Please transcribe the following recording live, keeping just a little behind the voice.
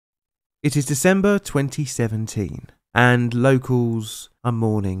It is December 2017, and locals are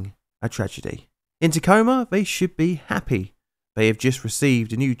mourning a tragedy. In Tacoma, they should be happy. They have just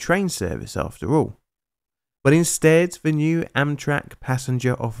received a new train service after all. But instead, the new Amtrak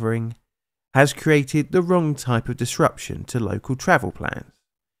passenger offering has created the wrong type of disruption to local travel plans,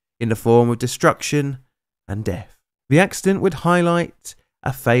 in the form of destruction and death. The accident would highlight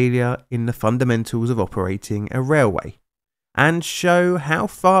a failure in the fundamentals of operating a railway, and show how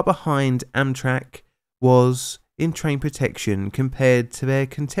far behind Amtrak was in train protection compared to their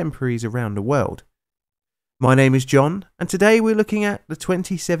contemporaries around the world. My name is John, and today we're looking at the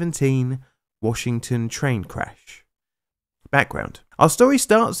 2017 Washington train crash. Background. Our story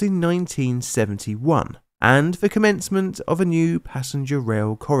starts in 1971, and the commencement of a new passenger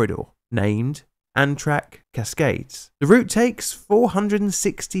rail corridor, named Amtrak Cascades. The route takes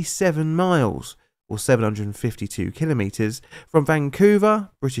 467 miles, or 752 kilometres, from Vancouver,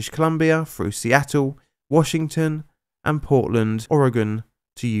 British Columbia, through Seattle, Washington, and Portland, Oregon,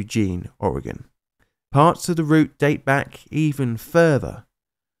 to Eugene, Oregon. Parts of the route date back even further,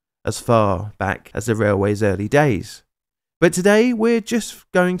 as far back as the railway's early days. But today we're just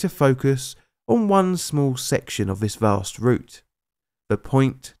going to focus on one small section of this vast route, the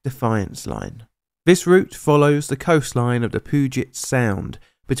Point Defiance Line. This route follows the coastline of the Puget Sound,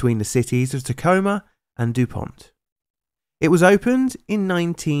 between the cities of Tacoma and DuPont. It was opened in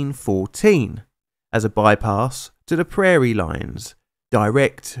 1914 as a bypass to the Prairie Line's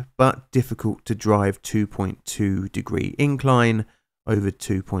direct but difficult to drive 2.2 degree incline over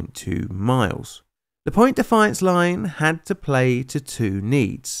 2.2 miles. The Point Defiance Line had to play to two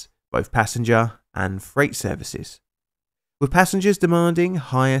needs, both passenger and freight services, with passengers demanding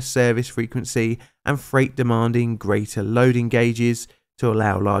higher service frequency and freight demanding greater loading gauges to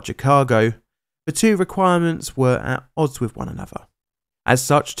allow larger cargo. The two requirements were at odds with one another. As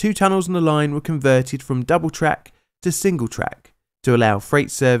such, two tunnels on the line were converted from double track to single track to allow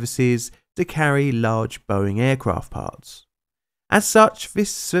freight services to carry large Boeing aircraft parts. As such, this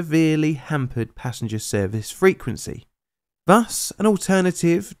severely hampered passenger service frequency. Thus, an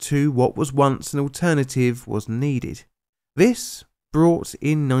alternative to what was once an alternative was needed. This brought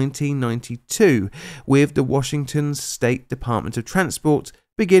in 1992, with the Washington State Department of Transport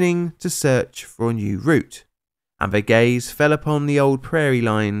beginning to search for a new route, and their gaze fell upon the old Prairie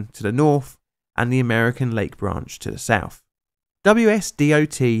Line to the north and the American Lake Branch to the south.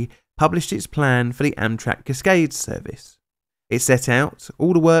 WSDOT published its plan for the Amtrak Cascades service. It set out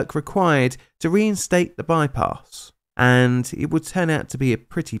all the work required to reinstate the bypass, and it would turn out to be a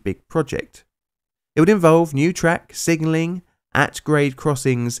pretty big project. It would involve new track, signalling, at-grade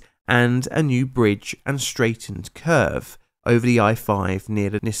crossings, and a new bridge and straightened curve over the I-5 near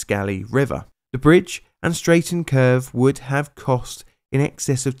the Nisqually River. The bridge and straightened curve would have cost in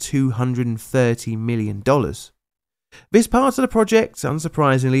excess of $230 million. This part of the project,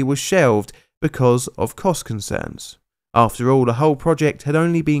 unsurprisingly, was shelved because of cost concerns. After all, the whole project had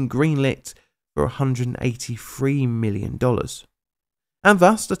only been greenlit for $183 million. And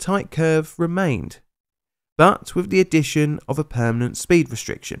thus the tight curve remained, but with the addition of a permanent speed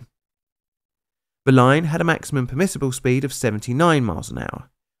restriction. The line had a maximum permissible speed of 79 miles an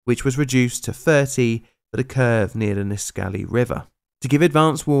hour, which was reduced to 30 for the curve near the Nisqually River. To give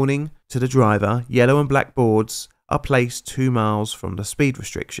advance warning to the driver, yellow and black boards are placed 2 miles from the speed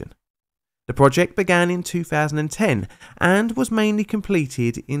restriction. The project began in 2010 and was mainly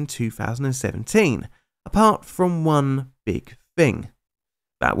completed in 2017, apart from one big thing.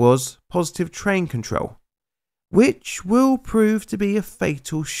 That was positive train control, which will prove to be a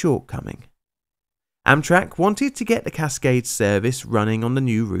fatal shortcoming. Amtrak wanted to get the Cascades service running on the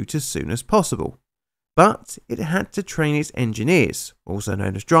new route as soon as possible, but it had to train its engineers, also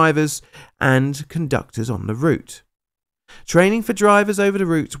known as drivers, and conductors on the route. Training for drivers over the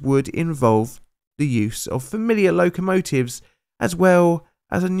route would involve the use of familiar locomotives as well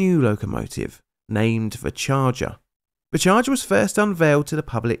as a new locomotive named the Charger. The Charger was first unveiled to the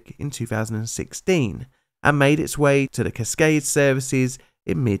public in 2016 and made its way to the Cascades services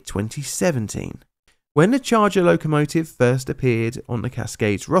in mid-2017. When the Charger locomotive first appeared on the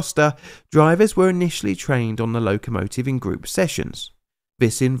Cascades roster, drivers were initially trained on the locomotive in group sessions.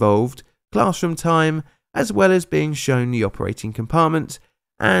 This involved classroom time as well as being shown the operating compartment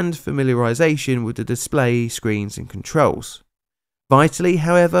and familiarisation with the display, screens and controls. Vitally,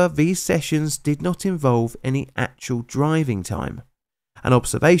 however, these sessions did not involve any actual driving time, and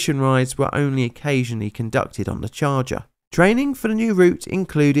observation rides were only occasionally conducted on the Charger. Training for the new route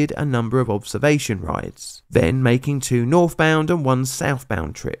included a number of observation rides, then making 2 northbound and 1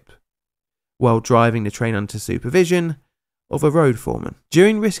 southbound trip, while driving the train under supervision of a road foreman.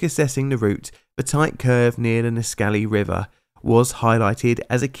 During risk assessing the route, the tight curve near the Nisqually River was highlighted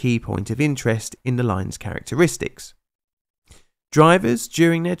as a key point of interest in the line's characteristics. Drivers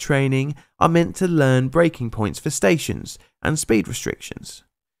during their training are meant to learn braking points for stations and speed restrictions,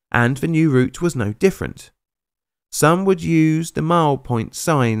 and the new route was no different. Some would use the mile point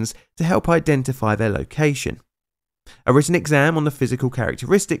signs to help identify their location. A written exam on the physical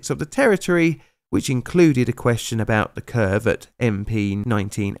characteristics of the territory, which included a question about the curve at MP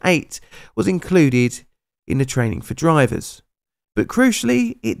 19.8, was included in the training for drivers. But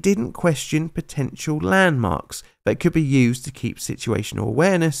crucially, it didn't question potential landmarks that could be used to keep situational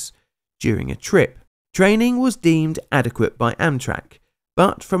awareness during a trip. Training was deemed adequate by Amtrak,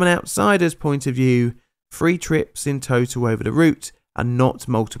 but from an outsider's point of view, 3 trips in total over the route and not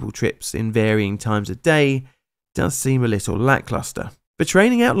multiple trips in varying times of day does seem a little lackluster. The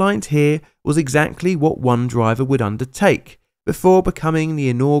training outlined here was exactly what one driver would undertake before becoming the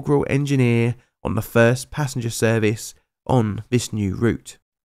inaugural engineer on the first passenger service on this new route.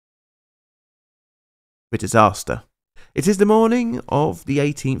 The disaster. It is the morning of the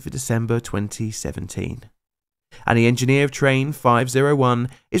 18th of December 2017, and the engineer of train 501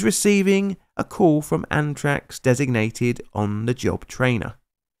 is receiving a call from Amtrak's designated on-the-job trainer.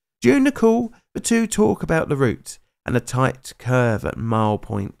 During the call, the two talk about the route and the tight curve at mile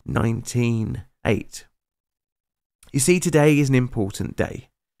point 19.8. You see, today is an important day.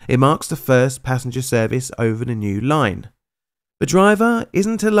 It marks the first passenger service over the new line. The driver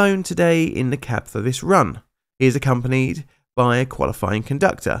isn't alone today in the cab for this run. He is accompanied by a qualifying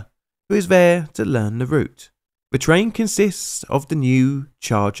conductor who is there to learn the route. The train consists of the new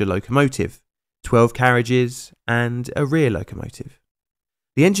Charger locomotive, 12 carriages and a rear locomotive.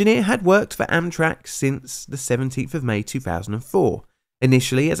 The engineer had worked for Amtrak since the 17th of May 2004,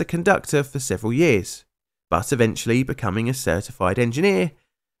 initially as a conductor for several years, but eventually becoming a certified engineer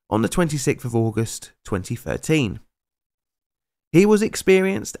on the 26th of August 2013. He was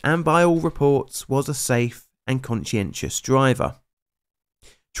experienced and by all reports was a safe and conscientious driver.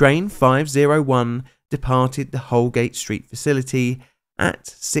 Train 501 departed the Holgate Street facility at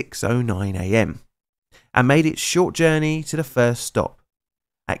 6:09 a.m. and made its short journey to the first stop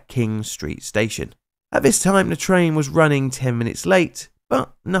at King Street Station. At this time the train was running 10 minutes late,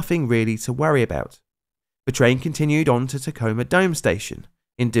 but nothing really to worry about. The train continued on to Tacoma Dome Station,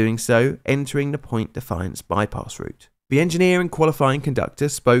 in doing so entering the Point Defiance bypass route. The engineer and qualifying conductor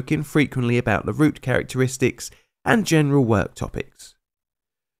spoke infrequently about the route characteristics and general work topics.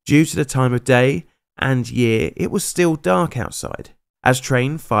 Due to the time of day and year, it was still dark outside. As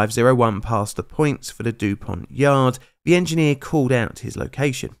train 501 passed the points for the DuPont yard, the engineer called out his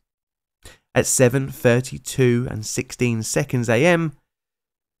location. At 7:32 and 16 seconds a.m.,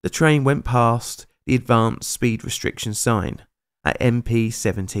 the train went past the advanced speed restriction sign at MP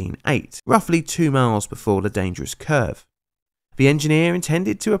 17.8, roughly 2 miles before the dangerous curve. The engineer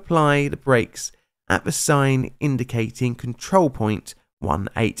intended to apply the brakes at the sign indicating control point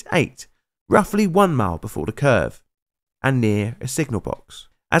 188, roughly 1 mile before the curve, and near a signal box.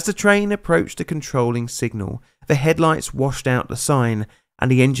 As the train approached the controlling signal, the headlights washed out the sign and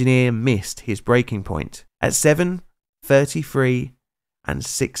the engineer missed his braking point. At 7:33 and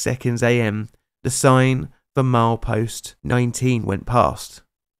 6 seconds a.m., the sign for milepost 19 went past.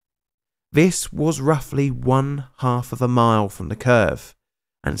 This was roughly 1/2 of a mile from the curve,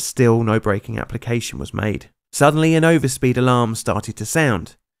 and still no braking application was made. Suddenly an overspeed alarm started to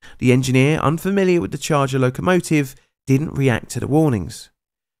sound. The engineer, unfamiliar with the Charger locomotive, didn't react to the warnings.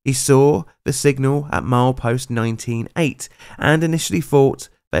 He saw the signal at milepost 19.8 and initially thought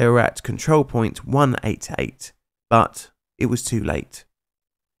they were at control point 188, but it was too late.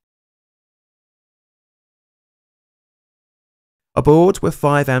 Aboard were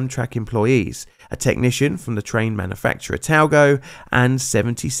 5 Amtrak employees, a technician from the train manufacturer Talgo, and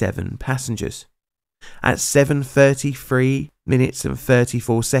 77 passengers. At 7:33 minutes and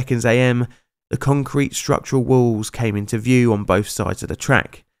 34 seconds a.m., the concrete structural walls came into view on both sides of the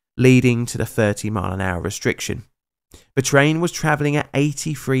track, leading to the 30-mile-an-hour restriction. The train was travelling at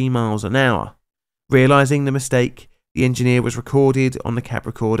 83 miles an hour. Realising the mistake, the engineer was recorded on the cab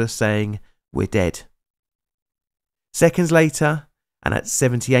recorder saying, "We're dead." Seconds later, and at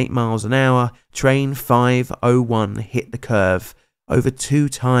 78 miles an hour, train 501 hit the curve over 2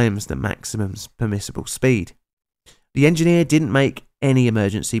 times the maximum permissible speed. The engineer didn't make any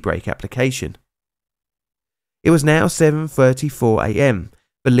emergency brake application. It was now 7:34 a.m.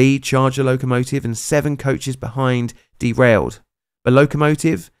 The lead Charger locomotive and 7 coaches behind derailed. The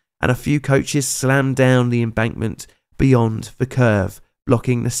locomotive and a few coaches slammed down the embankment beyond the curve,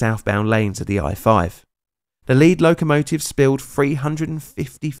 blocking the southbound lanes of the I-5. The lead locomotive spilled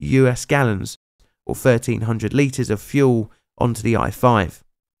 350 US gallons, or 1,300 litres of fuel, onto the I-5.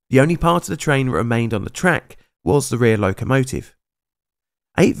 The only part of the train that remained on the track was the rear locomotive.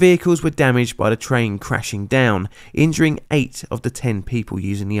 8 vehicles were damaged by the train crashing down, injuring 8 of the 10 people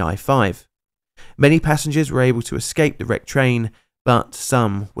using the I-5. Many passengers were able to escape the wrecked train, but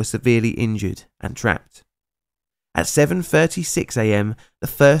some were severely injured and trapped. At 7:36 a.m, the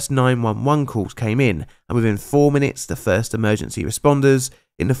first 911 calls came in, and within 4 minutes the first emergency responders,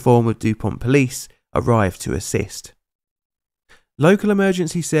 in the form of DuPont police, arrived to assist. Local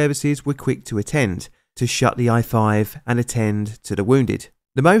emergency services were quick to attend, to shut the I-5 and attend to the wounded.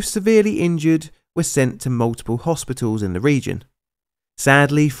 The most severely injured were sent to multiple hospitals in the region.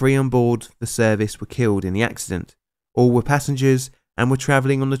 Sadly, 3 on board the service were killed in the accident. All were passengers and were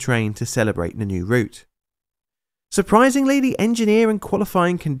travelling on the train to celebrate the new route. Surprisingly, the engineer and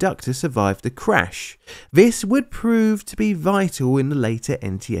qualifying conductor survived the crash. This would prove to be vital in the later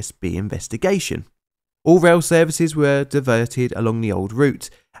NTSB investigation. All rail services were diverted along the old route,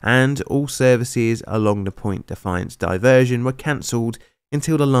 and all services along the Point Defiance diversion were cancelled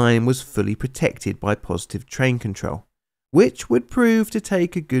until the line was fully protected by positive train control, which would prove to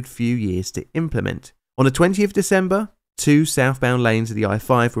take a good few years to implement. On the 20th of December, 2 southbound lanes of the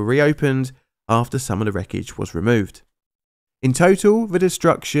I-5 were reopened after some of the wreckage was removed. In total, the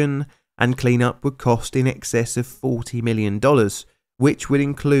destruction and cleanup would cost in excess of $40 million, which would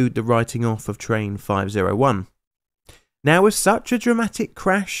include the writing off of Train 501. Now, with such a dramatic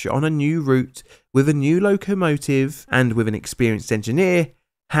crash on a new route, with a new locomotive and with an experienced engineer,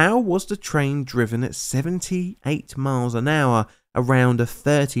 how was the train driven at 78 miles an hour around a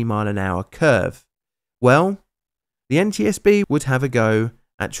 30-mile-an-hour curve? Well, the NTSB would have a go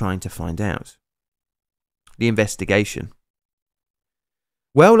at trying to find out. The investigation.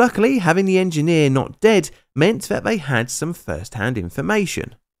 Well, luckily, having the engineer not dead meant that they had some first-hand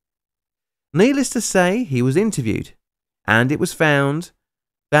information. Needless to say, he was interviewed, and it was found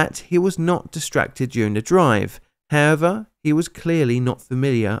that he was not distracted during the drive. However, he was clearly not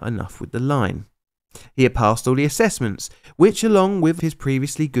familiar enough with the line. He had passed all the assessments, which, along with his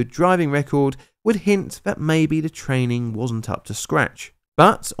previously good driving record, would hint that maybe the training wasn't up to scratch.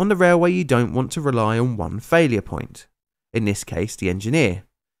 But on the railway, you don't want to rely on one failure point, in this case the engineer.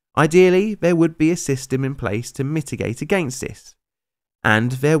 Ideally, there would be a system in place to mitigate against this.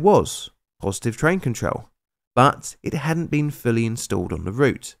 And there was positive train control, but it hadn't been fully installed on the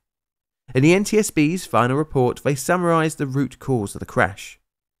route. In the NTSB's final report, they summarised the root cause of the crash.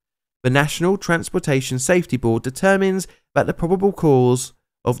 The National Transportation Safety Board determines that the probable cause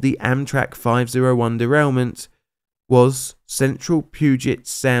of the Amtrak 501 derailment was Central Puget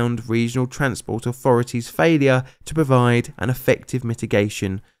Sound Regional Transport Authority's failure to provide an effective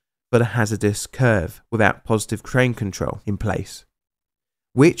mitigation for the hazardous curve without positive train control in place,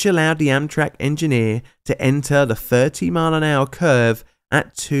 which allowed the Amtrak engineer to enter the 30-mile-an-hour curve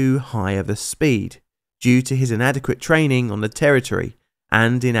at too high of a speed due to his inadequate training on the territory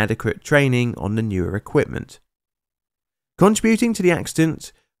and inadequate training on the newer equipment. Contributing to the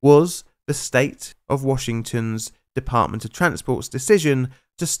accident was the state of Washington's Department of Transport's decision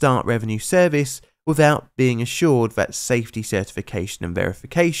to start revenue service without being assured that safety certification and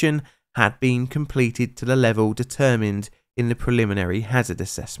verification had been completed to the level determined in the preliminary hazard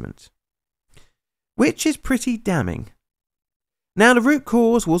assessment, which is pretty damning. Now, the root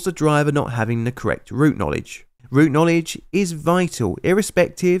cause was the driver not having the correct route knowledge. Route knowledge is vital,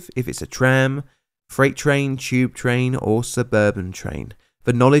 irrespective if it's a tram, freight train, tube train, or suburban train.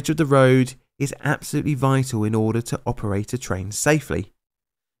 The knowledge of the road is absolutely vital in order to operate a train safely.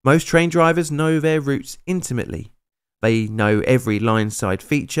 Most train drivers know their routes intimately. They know every line-side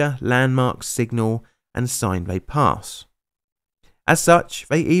feature, landmark, signal, and sign they pass. As such,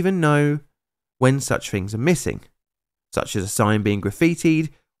 they even know when such things are missing, such as a sign being graffitied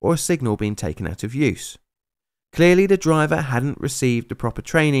or a signal being taken out of use. Clearly, the driver hadn't received the proper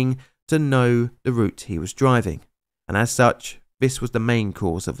training to know the route he was driving, and as such, this was the main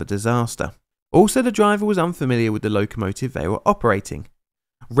cause of the disaster. Also, the driver was unfamiliar with the locomotive they were operating.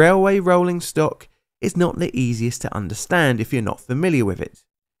 Railway rolling stock is not the easiest to understand if you're not familiar with it.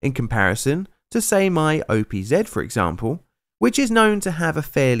 In comparison to, say, my OPZ, for example, which is known to have a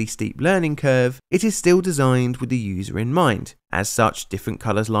fairly steep learning curve, it is still designed with the user in mind. As such, different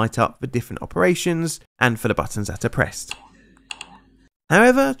colours light up for different operations and for the buttons that are pressed.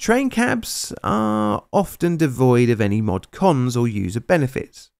 However, train cabs are often devoid of any mod cons or user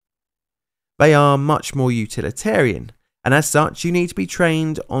benefits. They are much more utilitarian, and as such you need to be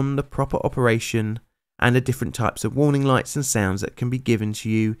trained on the proper operation and the different types of warning lights and sounds that can be given to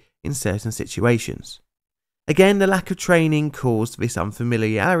you in certain situations. Again, the lack of training caused this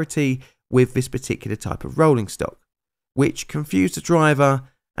unfamiliarity with this particular type of rolling stock, which confused the driver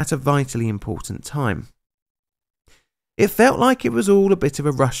at a vitally important time. It felt like it was all a bit of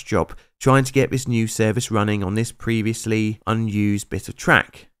a rush job trying to get this new service running on this previously unused bit of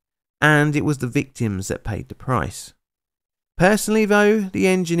track, and it was the victims that paid the price. Personally though, the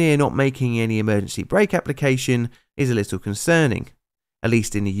engineer not making any emergency brake application is a little concerning. At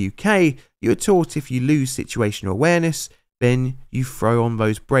least in the UK, you are taught if you lose situational awareness, then you throw on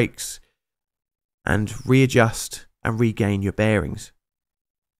those brakes and readjust and regain your bearings.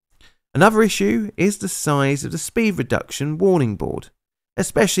 Another issue is the size of the speed reduction warning board,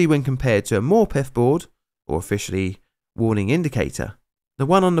 especially when compared to a Morpeth board, or officially warning indicator. The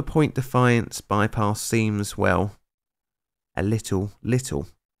one on the Point Defiance bypass seems, well, a little.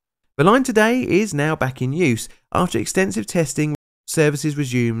 The line today is now back in use. After extensive testing, services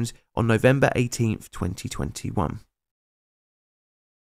resumed on November 18th, 2021.